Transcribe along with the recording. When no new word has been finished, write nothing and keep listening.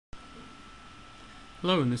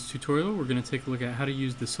Hello, in this tutorial we're going to take a look at how to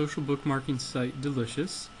use the social bookmarking site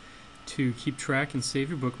Delicious to keep track and save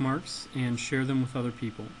your bookmarks and share them with other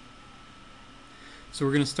people. So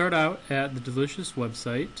we're going to start out at the Delicious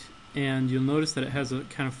website, and you'll notice that it has a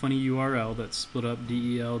kind of funny URL that's split up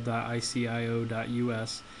del.icio.us,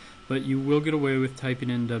 but you will get away with typing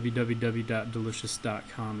in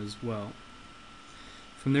www.delicious.com as well.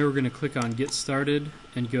 From there we're going to click on Get Started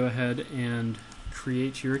and go ahead and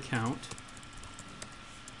create your account.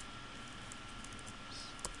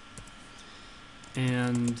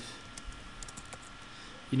 And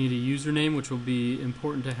you need a username, which will be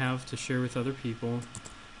important to have to share with other people,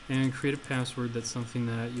 and create a password that's something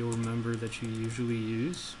that you'll remember that you usually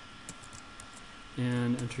use,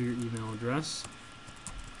 and enter your email address,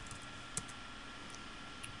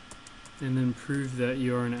 and then prove that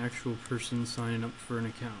you are an actual person signing up for an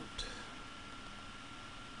account.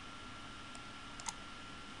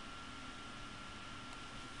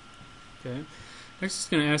 Okay. Next, it's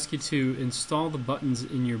going to ask you to install the buttons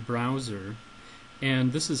in your browser,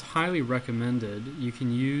 and this is highly recommended. You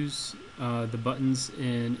can use the buttons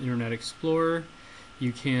in Internet Explorer,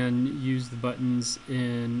 you can use the buttons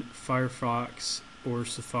in Firefox or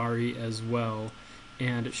Safari as well,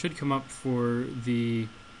 and it should come up for the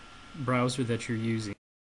browser that you're using.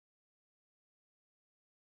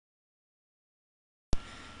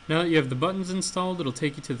 Now that you have the buttons installed, it'll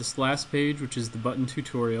take you to this last page, which is the button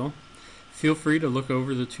tutorial. Feel free to look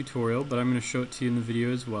over the tutorial, but I'm going to show it to you in the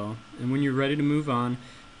video as well. And when you're ready to move on,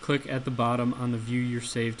 click at the bottom on the View Your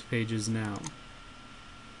Saved Pages Now.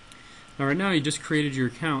 Now right now you just created your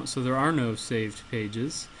account, so there are no saved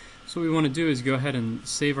pages. So what we want to do is go ahead and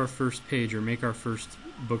save our first page, or make our first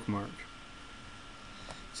bookmark.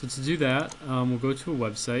 So to do that, we'll go to a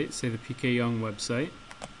website, say the PK Young website.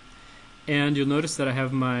 And you'll notice that I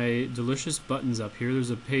have my Delicious buttons up here. There's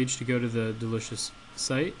a page to go to the Delicious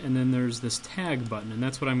site, and then there's this tag button, and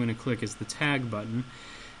that's what I'm going to click, is the tag button,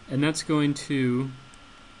 and that's going to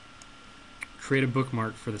create a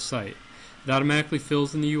bookmark for the site. It automatically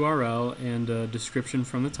fills in the URL and a description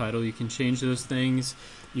from the title. You can change those things.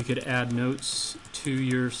 You could add notes to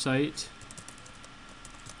your site,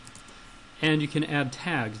 and you can add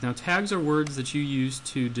tags. Now tags are words that you use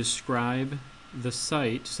to describe the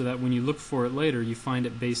site so that when you look for it later you find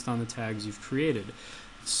it based on the tags you've created.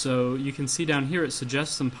 So you can see down here it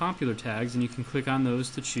suggests some popular tags, and you can click on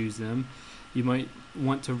those to choose them. You might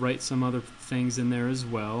want to write some other things in there as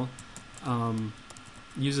well.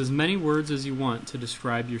 Use as many words as you want to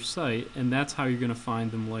describe your site, and that's how you're going to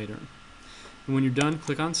find them later. And when you're done,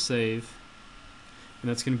 click on Save,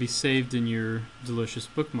 and that's going to be saved in your Delicious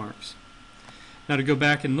bookmarks. Now to go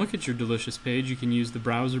back and look at your Delicious page, you can use the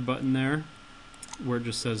browser button there where it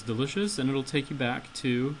just says Delicious, and it'll take you back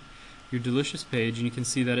to your Delicious page, and you can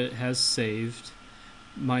see that it has saved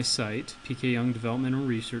my site, PK Young Developmental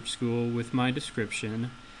Research School, with my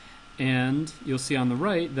description. And you'll see on the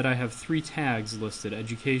right that I have 3 tags listed: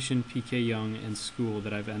 Education, PK Young, and School,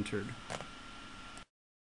 that I've entered.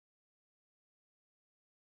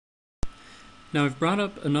 Now I've brought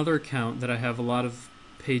up another account that I have a lot of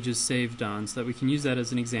pages saved on, so that we can use that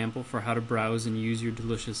as an example for how to browse and use your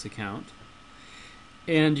Delicious account.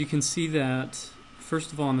 And you can see that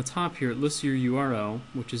first of all, on the top here, it lists your URL,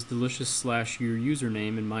 which is delicious/your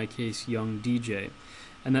username, in my case, YoungDJ.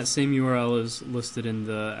 And that same URL is listed in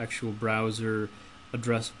the actual browser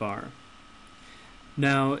address bar.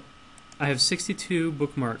 Now, I have 62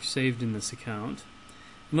 bookmarks saved in this account.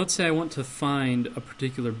 And let's say I want to find a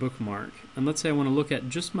particular bookmark. And let's say I want to look at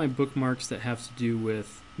just my bookmarks that have to do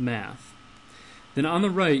with math. Then on the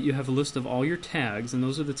right, you have a list of all your tags, and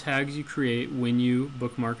those are the tags you create when you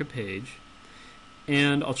bookmark a page.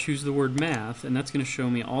 And I'll choose the word math, and that's going to show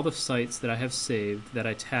me all the sites that I have saved that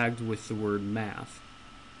I tagged with the word math.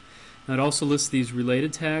 Now it also lists these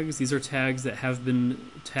related tags. These are tags that have been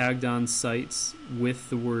tagged on sites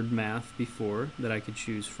with the word math before that I could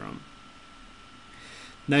choose from.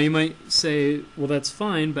 Now you might say, well, that's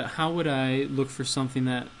fine, but how would I look for something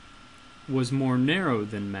that was more narrow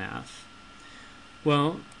than math?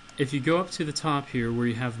 Well, if you go up to the top here where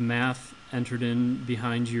you have math entered in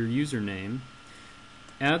behind your username,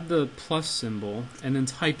 add the plus symbol and then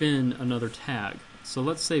type in another tag. So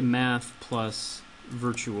let's say math plus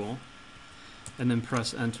virtual, and then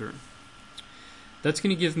press enter. That's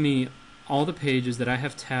going to give me all the pages that I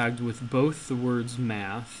have tagged with both the words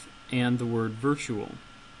math and the word virtual.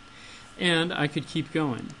 And I could keep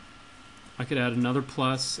going. I could add another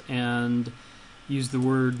plus and use the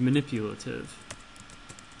word manipulative.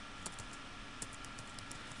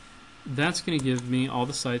 That's going to give me all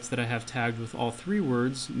the sites that I have tagged with all 3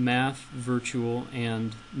 words: math, virtual,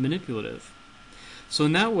 and manipulative. So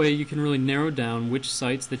in that way you can really narrow down which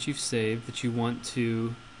sites that you've saved that you want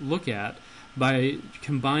to look at by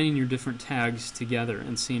combining your different tags together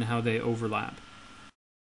and seeing how they overlap.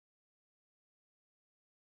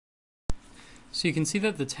 So you can see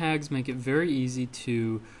that the tags make it very easy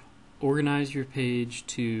to organize your page,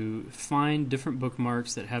 to find different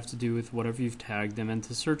bookmarks that have to do with whatever you've tagged them, and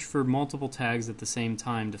to search for multiple tags at the same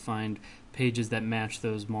time to find pages that match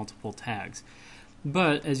those multiple tags.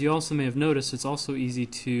 But as you also may have noticed, it's also easy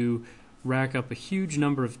to rack up a huge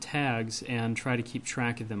number of tags and try to keep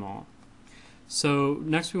track of them all. So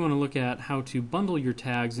next we want to look at how to bundle your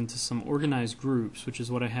tags into some organized groups, which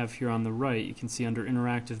is what I have here on the right. You can see under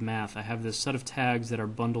Interactive Math I have this set of tags that are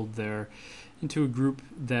bundled there into a group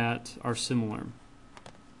that are similar.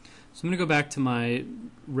 So I'm going to go back to my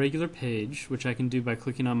regular page, which I can do by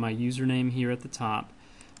clicking on my username here at the top,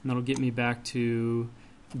 and that'll get me back to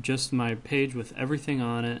just my page with everything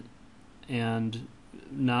on it and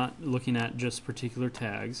not looking at just particular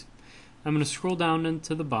tags. I'm going to scroll down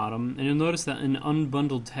into the bottom, and you'll notice that in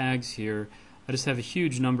unbundled tags here I just have a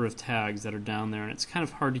huge number of tags that are down there, and it's kind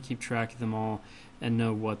of hard to keep track of them all and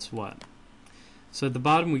know what's what. So at the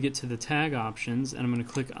bottom we get to the tag options, and I'm going to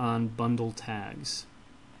click on Bundle Tags.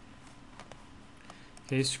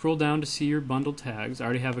 Okay, scroll down to see your bundled tags. I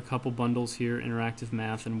already have a couple bundles here, Interactive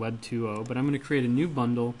Math and Web 2.0, but I'm going to create a new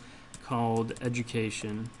bundle called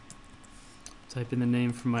Education. Type in the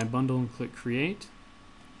name for my bundle and click Create.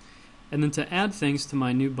 And then to add things to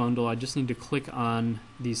my new bundle, I just need to click on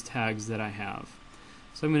these tags that I have.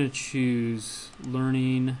 So I'm going to choose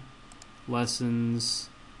Learning, Lessons,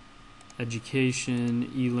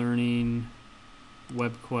 Education, E-Learning,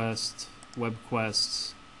 WebQuest,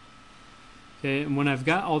 WebQuests. Okay, and when I've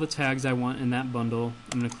got all the tags I want in that bundle,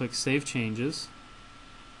 I'm going to click Save Changes.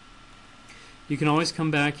 You can always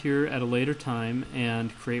come back here at a later time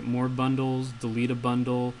and create more bundles, delete a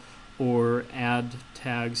bundle, or add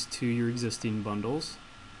tags to your existing bundles.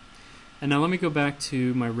 And now let me go back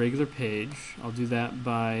to my regular page. I'll do that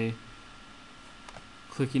by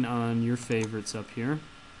clicking on Your Favorites up here.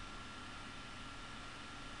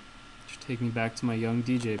 Should take me back to my Young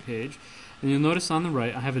DJ page. And you'll notice on the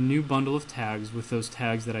right I have a new bundle of tags with those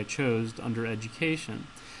tags that I chose under Education.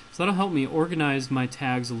 So that'll help me organize my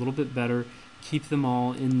tags a little bit better, keep them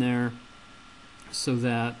all in there so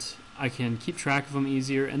that I can keep track of them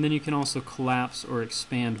easier, and then you can also collapse or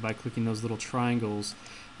expand by clicking those little triangles,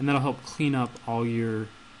 and that'll help clean up all your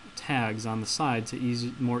tags on the side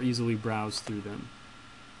to more easily browse through them.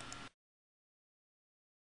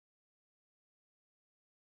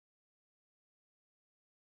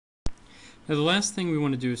 Now the last thing we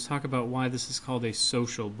want to do is talk about why this is called a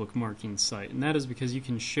social bookmarking site, and that is because you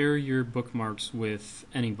can share your bookmarks with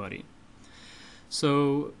anybody.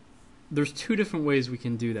 So there's two different ways we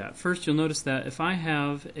can do that. First, you'll notice that if I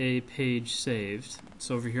have a page saved,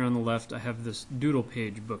 so over here on the left I have this doodle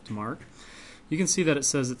page bookmark, you can see that it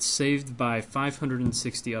says it's saved by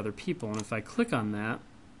 560 other people, and if I click on that,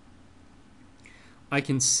 I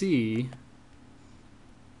can see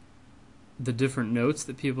the different notes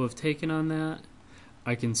that people have taken on that.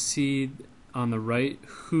 I can see on the right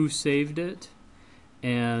who saved it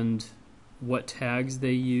and what tags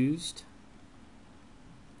they used.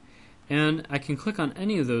 And I can click on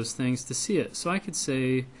any of those things to see it. So I could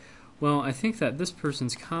say, well, I think that this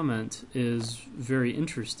person's comment is very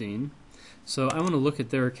interesting, so I want to look at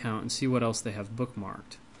their account and see what else they have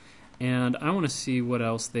bookmarked. And I want to see what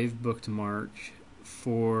else they've bookmarked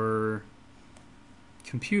for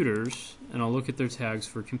computers, and I'll look at their tags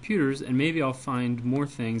for computers, and maybe I'll find more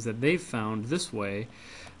things that they've found this way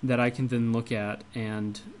that I can then look at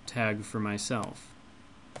and tag for myself.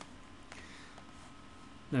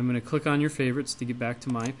 I'm going to click on Your Favorites to get back to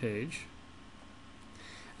my page.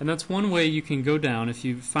 And that's one way you can go down. If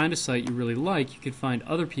you find a site you really like, you could find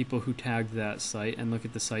other people who tagged that site and look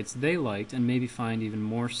at the sites they liked and maybe find even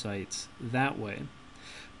more sites that way.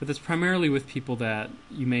 But that's primarily with people that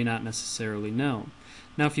you may not necessarily know.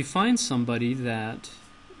 Now if you find somebody that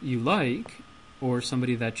you like or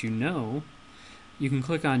somebody that you know, you can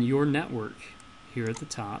click on Your Network here at the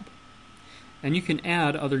top, and you can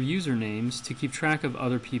add other usernames to keep track of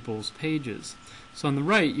other people's pages. So on the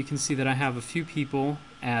right you can see that I have a few people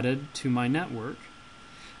added to my network.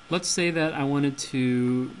 Let's say that I wanted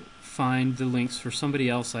to find the links for somebody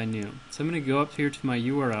else I knew. So I'm going to go up here to my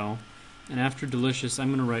URL, and after delicious I'm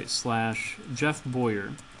going to write /Jeff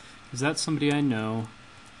Boyer, because that's somebody I know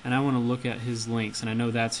and I want to look at his links, and I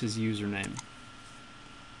know that's his username.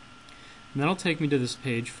 And that'll take me to this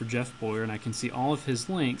page for Jeff Boyer, and I can see all of his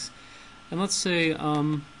links. And let's say,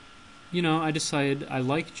 I decided I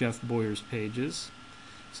like Jeff Boyer's pages,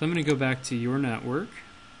 So I'm going to go back to your network,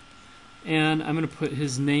 and I'm going to put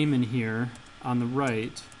his name in here on the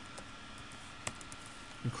right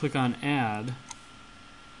and click on Add,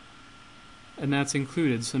 and that's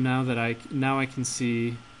included. So now I can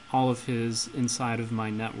see all of his inside of my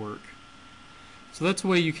network. So that's a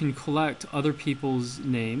way you can collect other people's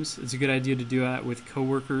names. It's a good idea to do that with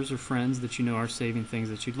coworkers or friends that you know are saving things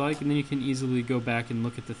that you'd like, and then you can easily go back and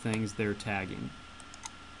look at the things they're tagging.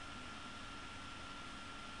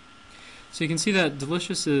 So you can see that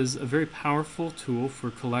Delicious is a very powerful tool for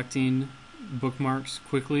collecting bookmarks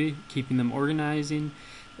quickly, keeping them organized,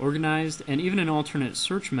 and even an alternate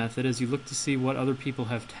search method as you look to see what other people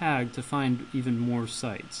have tagged to find even more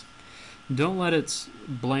sites. Don't let its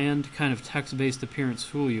bland kind of text-based appearance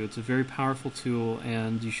fool you. It's a very powerful tool,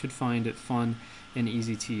 and you should find it fun and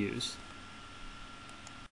easy to use.